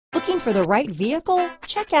Looking for the right vehicle?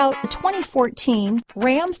 Check out the 2014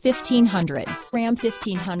 Ram 1500. Ram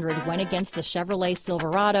 1500 went against the Chevrolet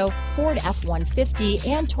Silverado, Ford F-150,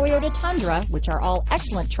 and Toyota Tundra, which are all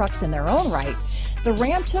excellent trucks in their own right. The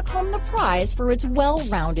Ram took home the prize for its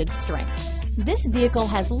well-rounded strengths. This vehicle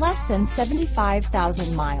has less than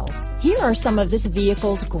 75,000 miles. Here are some of this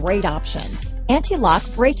vehicle's great options: anti-lock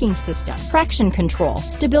braking system, traction control,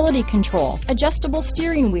 stability control, adjustable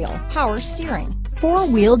steering wheel, power steering,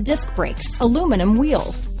 four-wheel disc brakes, aluminum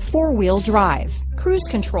wheels, four-wheel drive, cruise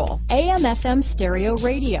control, AM/FM stereo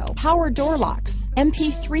radio, power door locks,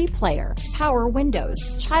 MP3 player, power windows,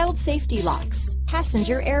 child safety locks,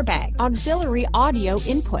 passenger airbag, auxiliary audio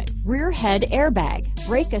input, rear head airbag,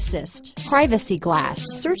 brake assist, privacy glass.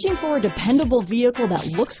 Searching for a dependable vehicle that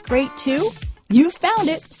looks great too? You found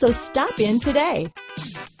it, so stop in today.